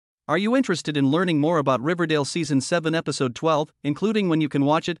Are you interested in learning more about Riverdale Season 7 Episode 12, including when you can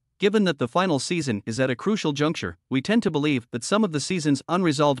watch it? Given that the final season is at a crucial juncture, we tend to believe that some of the season's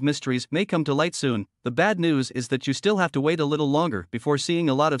unresolved mysteries may come to light soon. The bad news is that you still have to wait a little longer before seeing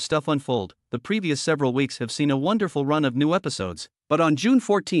a lot of stuff unfold. The previous several weeks have seen a wonderful run of new episodes, but on June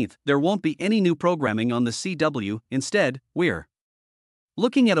 14th, there won't be any new programming on the CW. Instead, we're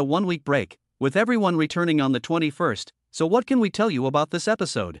looking at a one-week break, with everyone returning on the 21st. So what can we tell you about this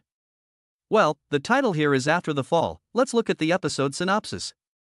episode? Well, the title here is After the Fall. Let's look at the episode synopsis.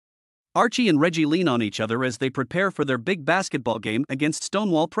 Archie and Reggie lean on each other as they prepare for their big basketball game against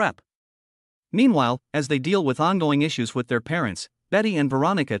Stonewall Prep. Meanwhile, as they deal with ongoing issues with their parents, Betty and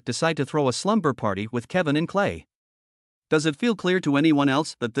Veronica decide to throw a slumber party with Kevin and Clay. Does it feel clear to anyone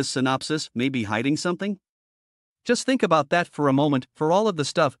else that this synopsis may be hiding something? Just think about that for a moment. For all of the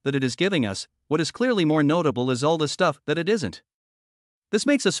stuff that it is giving us, what is clearly more notable is all the stuff that it isn't. This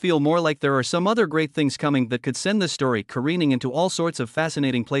makes us feel more like there are some other great things coming that could send this story careening into all sorts of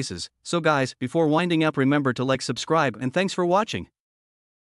fascinating places. So guys, before winding up, remember to like, subscribe, and thanks for watching.